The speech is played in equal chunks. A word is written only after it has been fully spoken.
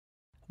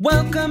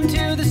Welcome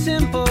to the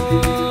Simple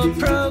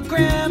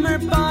Programmer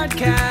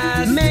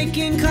Podcast,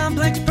 making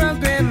complex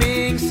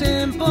programming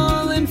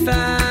simple and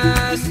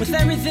fast, with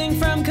everything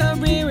from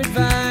career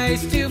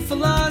advice to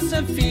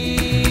philosophy.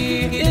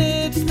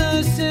 It's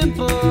the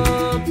Simple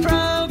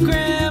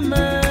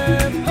Programmer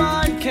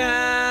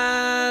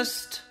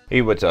Podcast.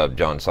 Hey, what's up?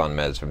 John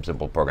Sonmez from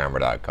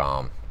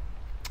simpleprogrammer.com.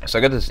 So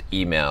I got this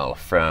email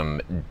from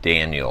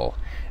Daniel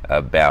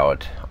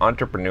about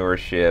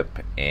entrepreneurship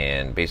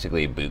and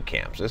basically boot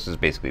camps. This is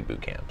basically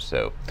boot camps.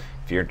 So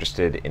if you're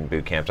interested in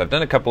boot camps, I've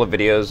done a couple of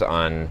videos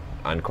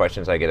on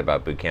questions I get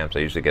about boot camps. I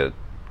usually get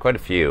quite a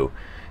few.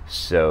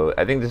 So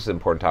I think this is an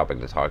important topic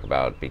to talk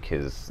about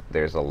because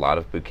there's a lot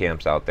of boot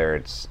camps out there.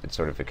 It's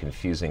sort of a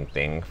confusing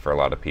thing for a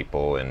lot of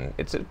people, and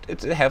it's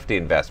a hefty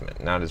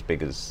investment. Not as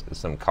big as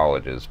some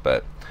colleges,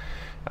 but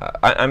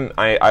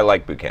I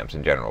like boot camps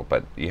in general,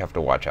 but you have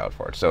to watch out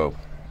for it. So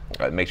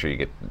make sure you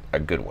get a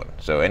good one.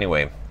 So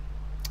anyway,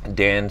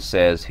 Dan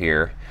says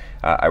here,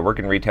 I work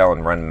in retail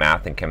and run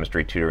math and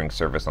chemistry tutoring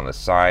service on the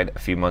side. A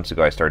few months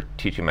ago, I started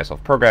teaching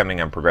myself programming.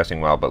 I'm progressing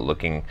well, but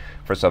looking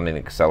for something to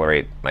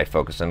accelerate my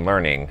focus in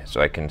learning so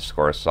I can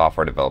score a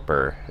software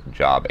developer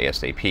job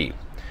ASAP.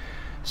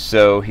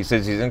 So he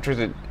says he's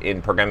interested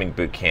in programming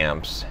boot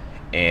camps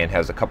and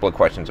has a couple of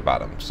questions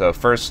about them. So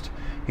first,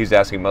 he's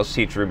asking, most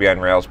teach Ruby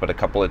on Rails, but a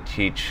couple of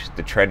teach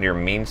the trendier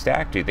mean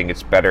stack. Do you think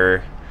it's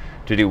better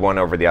to do one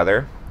over the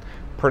other?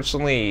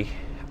 Personally,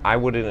 I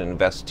wouldn't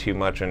invest too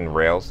much in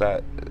Rails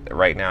that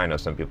right now. I know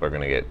some people are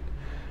going to get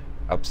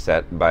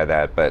upset by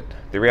that, but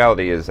the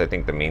reality is I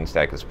think the mean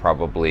stack is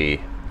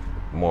probably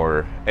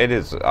more, it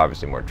is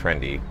obviously more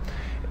trendy,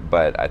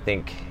 but I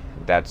think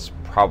that's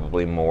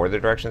probably more the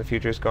direction the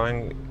future is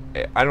going.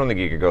 I don't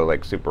think you could go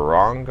like super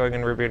wrong going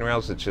in Ruby on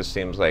Rails. It just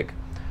seems like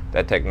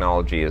that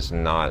technology is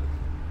not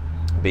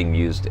being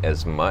used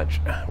as much,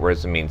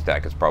 whereas the mean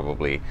stack is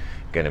probably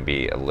going to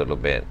be a little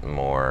bit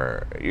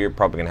more, you're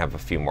probably going to have a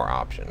few more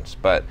options.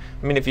 But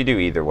I mean, if you do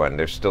either one,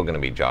 there's still going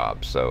to be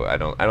jobs. So I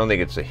don't think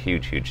it's a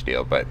huge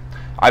deal, but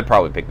I'd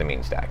probably pick the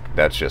mean stack.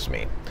 That's just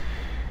me.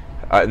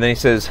 And then he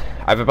says,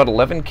 I have about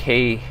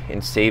 11K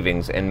in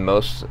savings, and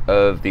most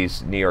of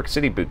these New York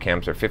City boot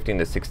camps are 15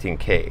 to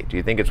 16K. Do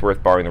you think it's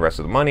worth borrowing the rest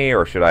of the money,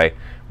 or should I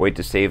wait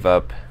to save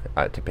up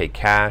to pay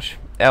cash?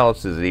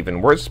 Else, is it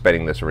even worth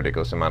spending this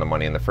ridiculous amount of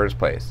money in the first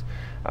place?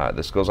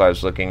 The schools I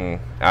was looking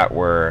at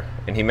were,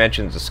 and he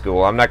mentions the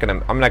school. I'm not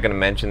gonna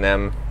mention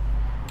them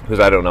because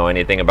I don't know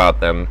anything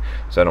about them,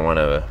 so I don't want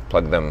to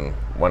plug them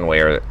one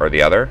way or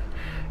the other.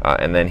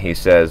 And then he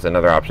says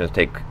another option is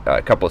take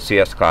a couple of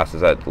CS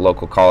classes at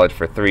local college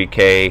for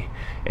 3K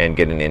and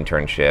get an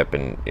internship.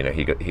 And you know,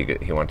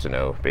 he wants to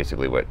know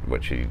basically what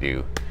should you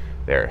do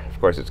there.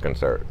 Of course, it's going to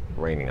start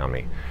raining on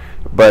me.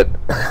 But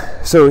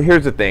so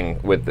here's the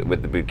thing with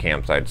the boot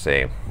camps. I'd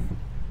say,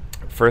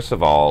 first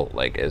of all,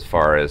 like as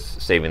far as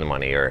saving the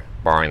money or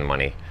borrowing the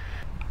money,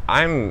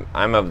 I'm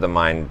of the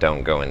mind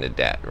don't go into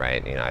debt,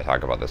 right? You know, I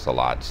talk about this a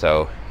lot.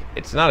 So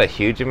it's not a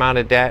huge amount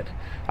of debt.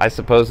 I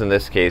suppose in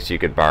this case you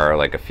could borrow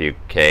like a few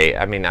K.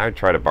 I mean, I would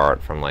try to borrow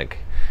it from like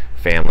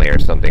family or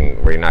something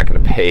where you're not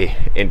going to pay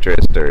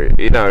interest, or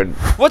you know.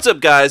 What's up,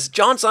 guys?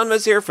 John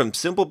Sonmez here from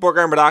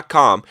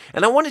simpleprogrammer.com,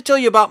 and I want to tell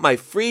you about my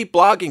free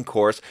blogging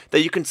course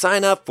that you can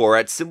sign up for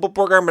at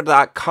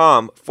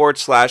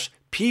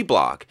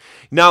simpleprogrammer.com/pblog.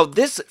 Now,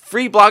 this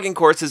free blogging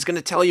course is going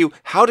to tell you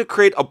how to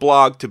create a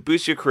blog to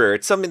boost your career.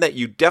 It's something that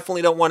you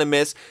definitely don't want to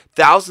miss.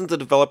 Thousands of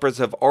developers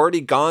have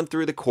already gone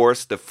through the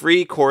course, the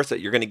free course that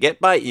you're going to get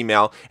by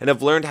email, and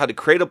have learned how to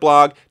create a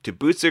blog to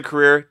boost their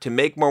career, to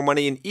make more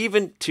money, and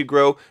even to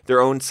grow their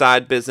own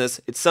side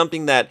business. It's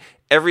something that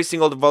every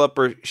single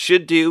developer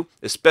should do,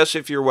 especially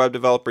if you're a web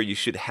developer. You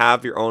should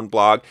have your own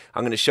blog.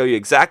 I'm going to show you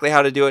exactly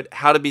how to do it,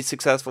 how to be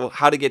successful,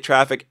 how to get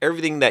traffic,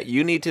 everything that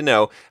you need to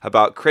know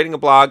about creating a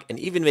blog and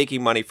even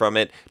making money from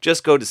it.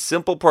 Just go to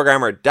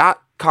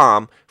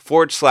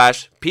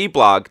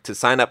simpleprogrammer.com/pblog to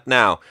sign up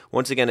now.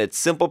 Once again,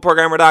 it's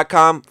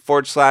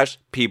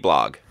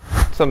simpleprogrammer.com/pblog.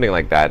 Something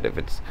like that. If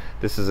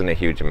this isn't a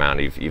huge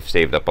amount, you've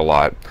saved up a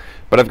lot.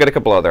 But I've got a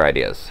couple other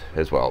ideas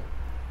as well.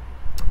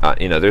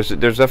 You know, there's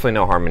definitely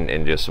no harm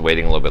in just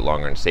waiting a little bit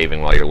longer and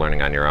saving while you're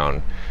learning on your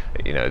own.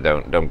 You know,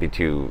 don't be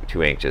too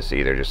anxious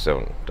either. Just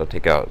don't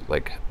take out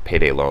like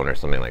payday loan or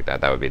something like that.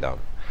 That would be dumb.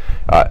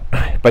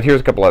 But here's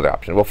a couple other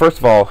options. Well, first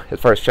of all, as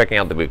far as checking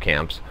out the boot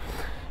camps,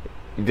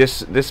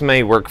 this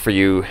may work for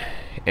you,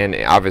 and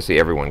obviously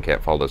everyone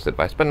can't follow this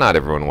advice, but not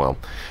everyone will.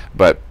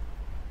 But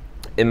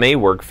it may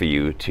work for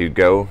you to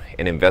go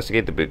and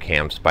investigate the boot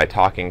camps by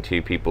talking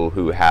to people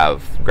who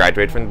have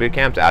graduated from the boot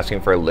camps,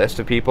 asking for a list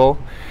of people,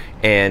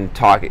 and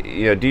talk.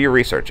 You know, do your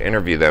research,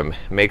 interview them,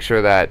 make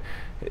sure that,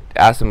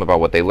 ask them about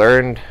what they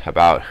learned,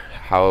 about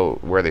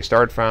where they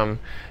started from,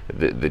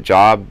 the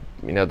job,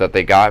 you know, that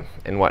they got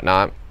and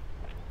whatnot,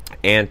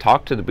 and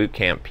talk to the boot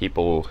camp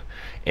people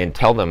and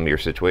tell them your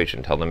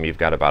situation. Tell them you've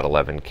got about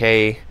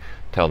 11K.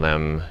 Tell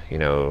them,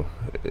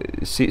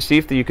 see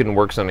if you can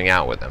work something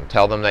out with them.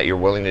 Tell them that you're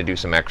willing to do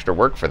some extra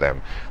work for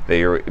them.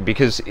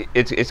 Because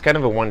it's kind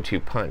of a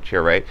 1-2 punch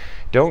here, right?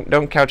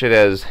 Don't couch it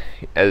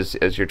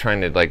as you're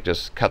trying to like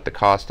just cut the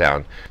cost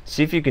down.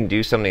 See if you can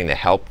do something to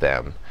help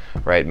them,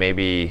 right?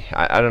 Maybe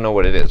I don't know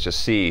what it is.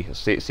 Just see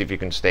if you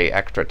can stay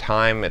extra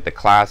time at the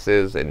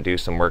classes and do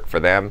some work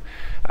for them,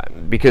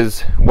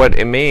 because what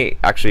it may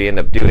actually end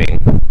up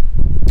doing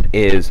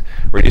is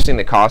reducing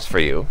the cost for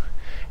you,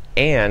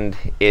 and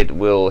it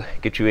will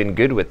get you in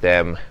good with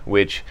them,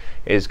 which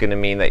is going to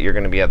mean that you're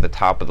going to be at the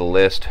top of the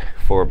list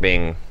for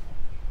being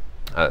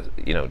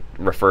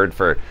referred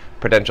for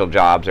potential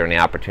jobs or any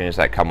opportunities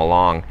that come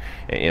along.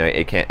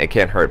 It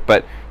can't hurt,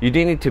 but you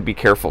do need to be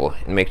careful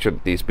and make sure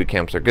that these boot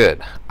camps are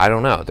good. I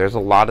don't know, there's a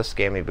lot of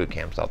scammy boot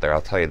camps out there,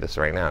 I'll tell you this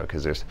right now,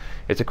 because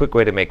it's a quick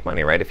way to make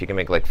money, right? If you can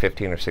make like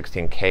 15 or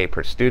 16K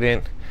per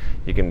student,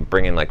 you can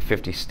bring in like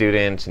 50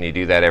 students, and you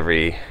do that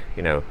every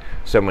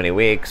so many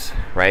weeks,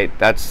 right?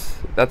 That's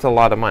a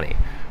lot of money.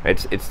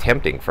 It's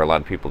tempting for a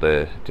lot of people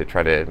to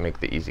try to make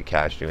the easy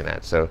cash doing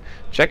that. So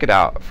check it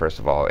out first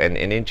of all, and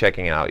in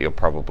checking it out, you'll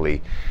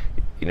probably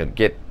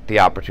get the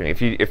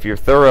opportunity. If you're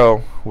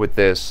thorough with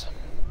this,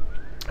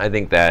 I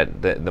think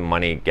that the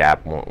money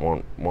gap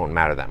won't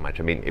matter that much.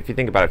 I mean, if you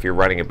think about it, if you're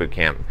running a boot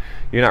camp,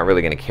 you're not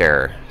really going to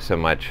care so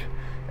much.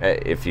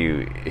 If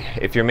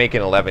you're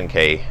making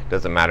 11K,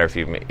 doesn't matter if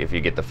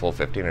you get the full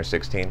 15 or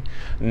 16.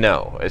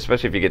 No,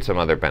 especially if you get some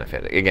other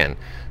benefit. Again,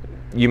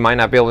 you might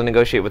not be able to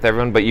negotiate with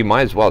everyone, but you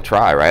might as well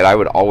try, right? I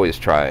would always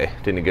try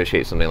to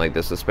negotiate something like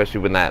this,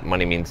 especially when that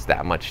money means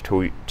that much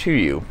to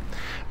you.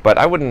 But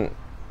I wouldn't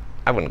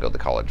go the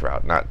college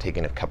route. Not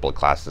taking a couple of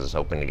classes,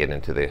 hoping to get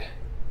into the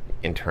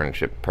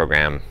internship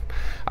program.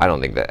 I don't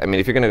think that. I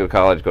mean, if you're going to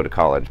go to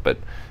college, but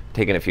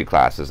taking a few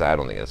classes, I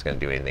don't think that's going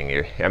to do anything.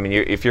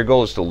 If your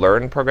goal is to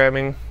learn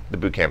programming, the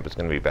boot camp is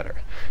going to be better.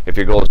 If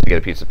your goal is to get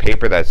a piece of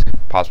paper that's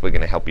possibly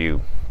going to help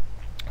you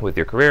with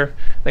your career,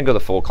 then go the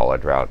full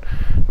college route.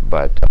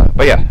 But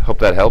yeah, hope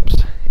that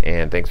helps,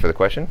 and thanks for the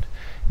question.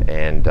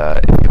 And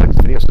if you like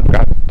this video,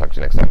 subscribe. Talk to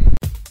you next time.